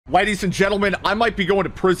Ladies and gentlemen, I might be going to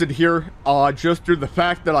prison here, just through the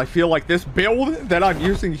fact that I feel like this build that I'm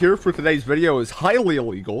using here for today's video is highly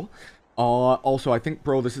illegal. Also, I think,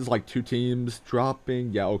 bro, this is like 2 teams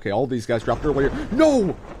dropping. Yeah, okay, all these guys dropped earlier.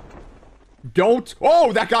 No! Don't.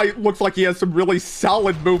 Oh, that guy looks like he has some really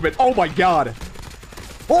solid movement. Oh my god.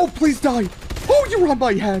 Oh, please die. Oh, you were on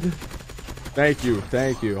my head. Thank you.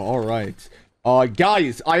 Thank you. All right.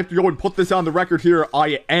 Guys, I have to go and put this on the record here.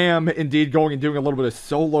 I am indeed going and doing a little bit of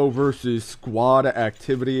solo versus squad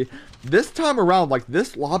activity. This time around, like,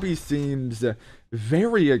 this lobby seems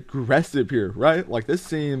very aggressive here, right? Like, this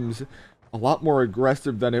seems a lot more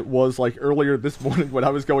aggressive than it was, like, earlier this morning when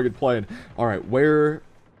I was going and playing. All right, where...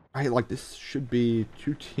 All right, like, this should be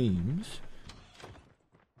 2 teams.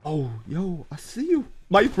 Oh, yo, I see you,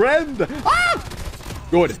 my friend. Ah!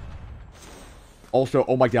 Good. Also,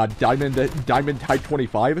 oh my god, diamond type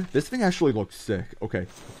 25. This thing actually looks sick. Okay,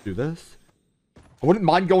 let's do this. I wouldn't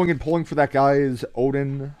mind going and pulling for that guy's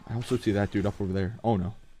Odin. I also see that dude up over there. Oh,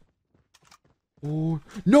 no. Oh,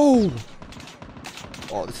 no!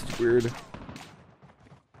 Oh, this is weird.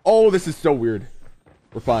 Oh, this is so weird.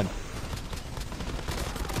 We're fine.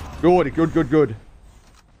 Good, good, good, good.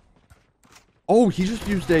 Oh, he just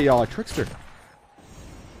used a trickster.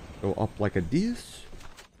 Go up like a This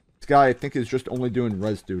guy, I think, is just only doing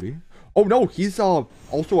res duty. Oh, no, he's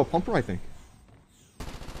also a pumper, I think.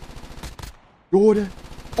 Good.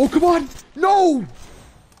 Oh, come on! No!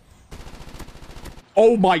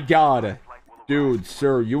 Oh, my God. Dude,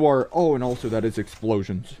 sir, you are... Oh, and also that is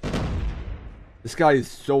explosions. This guy is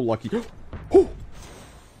so lucky. Oh!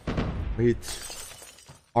 Wait.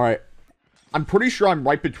 Alright. I'm pretty sure I'm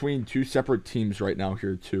right between 2 separate teams right now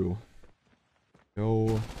here, too.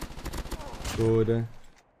 Go. Good.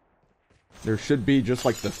 There should be just,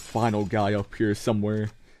 like, the final guy up here somewhere.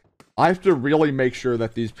 I have to really make sure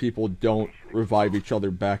that these people don't revive each other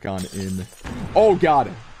back on in. Oh,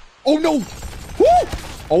 God. Oh, no! Woo!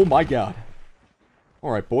 Oh, my God.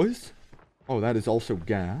 Alright, boys. Oh, that is also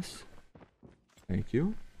gas. Thank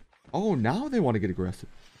you. Oh, now they want to get aggressive.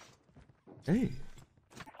 Hey.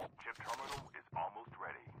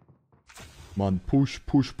 Come on, push,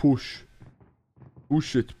 push, push.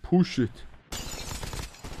 Push it, push it.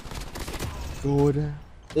 Good.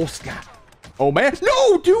 Oscar. Oh, man.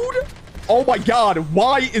 No, dude. Oh, my God.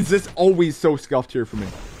 Why is this always so scuffed here for me?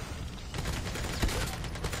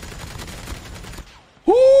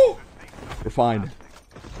 Woo! We're fine.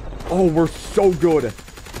 Oh, we're so good.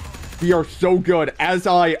 We are so good. As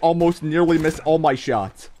I almost nearly miss all my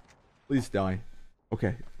shots. Please die.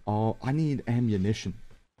 Okay. I need ammunition.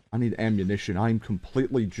 I need ammunition. I'm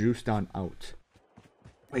completely juiced on out.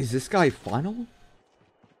 Wait, is this guy final?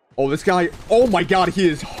 Oh, this guy. Oh my god, he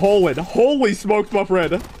is hauling. Holy smokes, my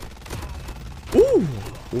friend. Ooh.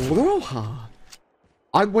 Roja.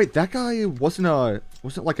 Wait, that guy wasn't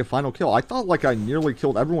like a final kill. I thought like I nearly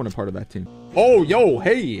killed everyone a part of that team. Oh, yo,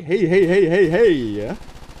 hey. Hey.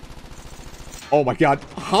 Oh my god.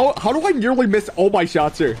 How do I nearly miss all my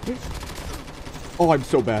shots here? Oh, I'm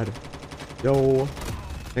so bad. Yo.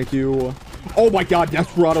 Thank you. Oh my god,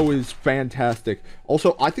 Desperado is fantastic.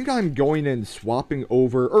 Also, I think I'm going and swapping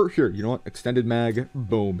over... Or here, you know what? Extended mag.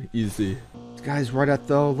 Boom. Easy. This guy's right at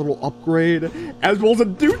the little upgrade. As well as a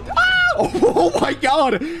dude... Ah! Oh my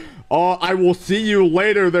god! I will see you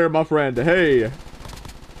later there, my friend. Hey.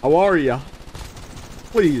 How are ya?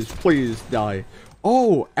 Please die.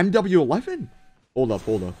 Oh, MW11? Hold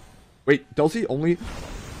up. Wait, does he only...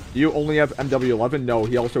 Do you only have MW11? No,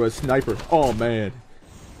 he also has sniper. Oh, man.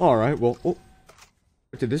 Alright, well... Oh.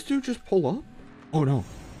 Did this dude just pull up? Oh, no.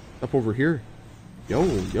 Up over here. Yo.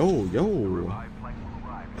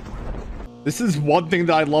 This is one thing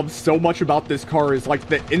that I love so much about this car is, like,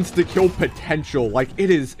 the insta-kill potential. Like,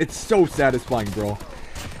 it's so satisfying, bro.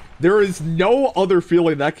 There is no other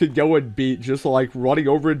feeling that could go and beat just, like, running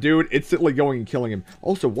over a dude, instantly going and killing him.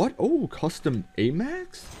 Also, what? Oh, custom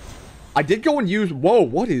AMAX? I did go and use... Whoa,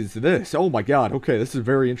 what is this? Oh my god. Okay, this is a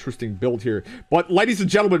very interesting build here. But, ladies and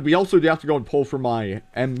gentlemen, we also do have to go and pull for my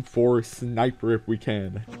M4 sniper if we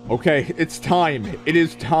can. Okay, it's time. It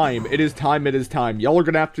is time. Y'all are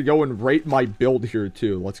gonna have to go and rate my build here,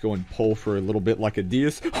 too. Let's go and pull for a little bit like a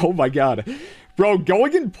This. Oh my god. Bro,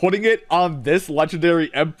 going and putting it on this legendary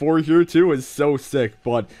M4 here, too, is so sick.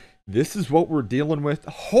 But... this is what we're dealing with.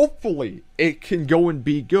 Hopefully, it can go and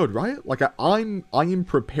be good, right? Like, I am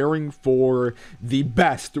preparing for the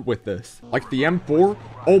best with this. Like, the M4.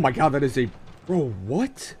 Oh my god, that is a... Bro,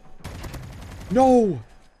 what? No!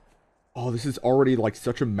 Oh, this is already, like,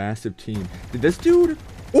 such a massive team. Did this dude...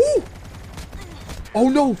 Ooh! Oh,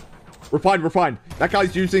 no! We're fine. That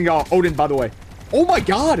guy's using Odin, by the way. Oh my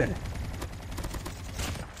god!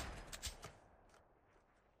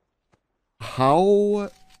 how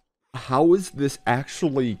is this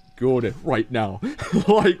actually good right now?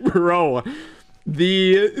 Like, bro,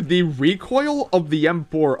 the recoil of the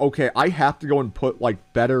M4. Okay, I have to go and put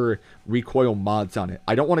like better recoil mods on it.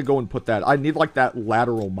 I don't want to go and put that. I need like that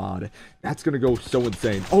lateral mod. That's gonna go so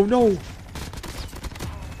insane. Oh no.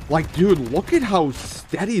 Like, dude, look at how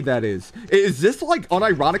steady that is. Is this like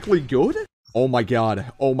unironically good? Oh my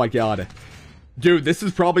god. Oh my god. Dude, this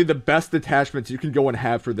is probably the best attachments you can go and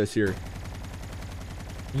have for this here.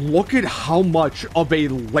 Look at how much of a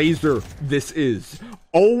laser this is.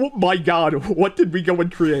 Oh my god, what did we go and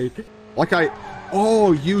create? Like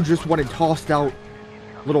oh, you just went and tossed out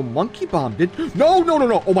little monkey bomb, no.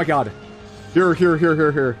 Oh my god.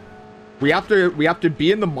 Here. We have to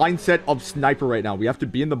be in the mindset of sniper right now. We have to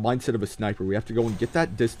be in the mindset of a sniper. We have to go and get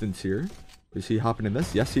that distance here. Is he hopping in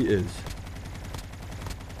this? Yes, he is.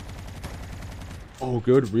 Oh,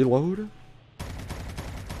 good. Reload.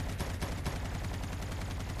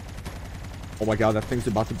 Oh my god, that thing's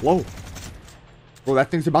about to blow. Bro,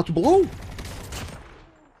 that thing's about to blow.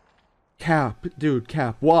 Cap. Dude,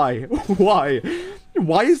 Cap. Why? Why?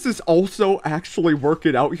 Why is this also actually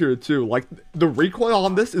working out here, too? Like, the recoil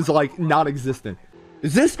on this is, like, non-existent.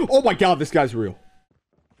 Is this? Oh my god, this guy's real.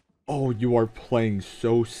 Oh, you are playing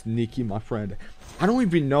so sneaky, my friend. I don't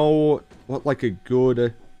even know what, like, a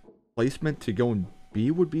good placement to go and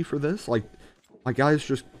B would be for this. Like, my guy's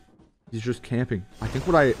just... He's just camping. I think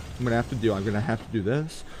what I'm gonna have to do, I'm gonna have to do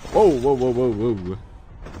this. Whoa.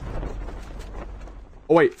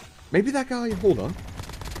 Oh, wait. Maybe that guy... Hold up.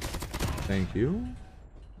 Thank you.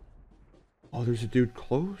 Oh, there's a dude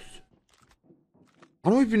close. I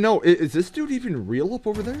don't even know. Is this dude even real up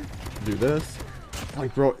over there? Do this.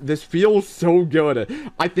 Like, bro, this feels so good.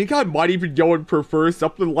 I think I might even go and prefer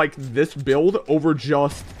something like this build over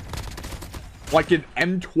just like an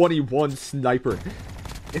M21 sniper.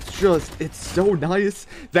 It's so nice.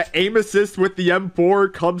 The aim assist with the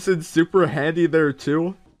M4 comes in super handy there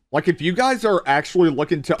too. Like, if you guys are actually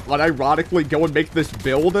looking to unironically go and make this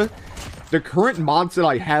build, the current mods that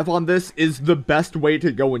I have on this is the best way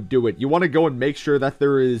to go and do it. You want to go and make sure that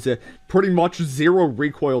there is pretty much zero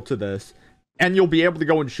recoil to this. And you'll be able to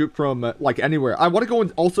go and shoot from, like, anywhere. I want to go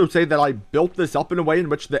and also say that I built this up in a way in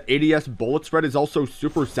which the ADS bullet spread is also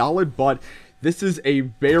super solid. But this is a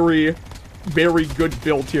very good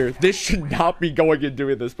build here. This should not be going and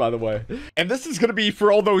doing this, by the way. And this is going to be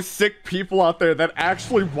for all those sick people out there that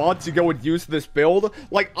actually want to go and use this build.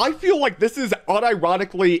 Like, I feel like this is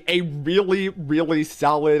unironically a really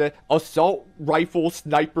solid assault rifle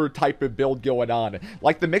sniper type of build going on.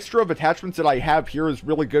 Like, the mixture of attachments that I have here is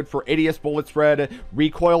really good for ADS bullet spread,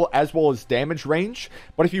 recoil, as well as damage range.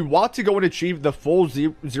 But if you want to go and achieve the full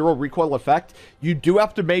zero recoil effect, you do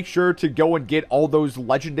have to make sure to go and get all those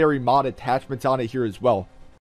legendary mod attachments on it here as well.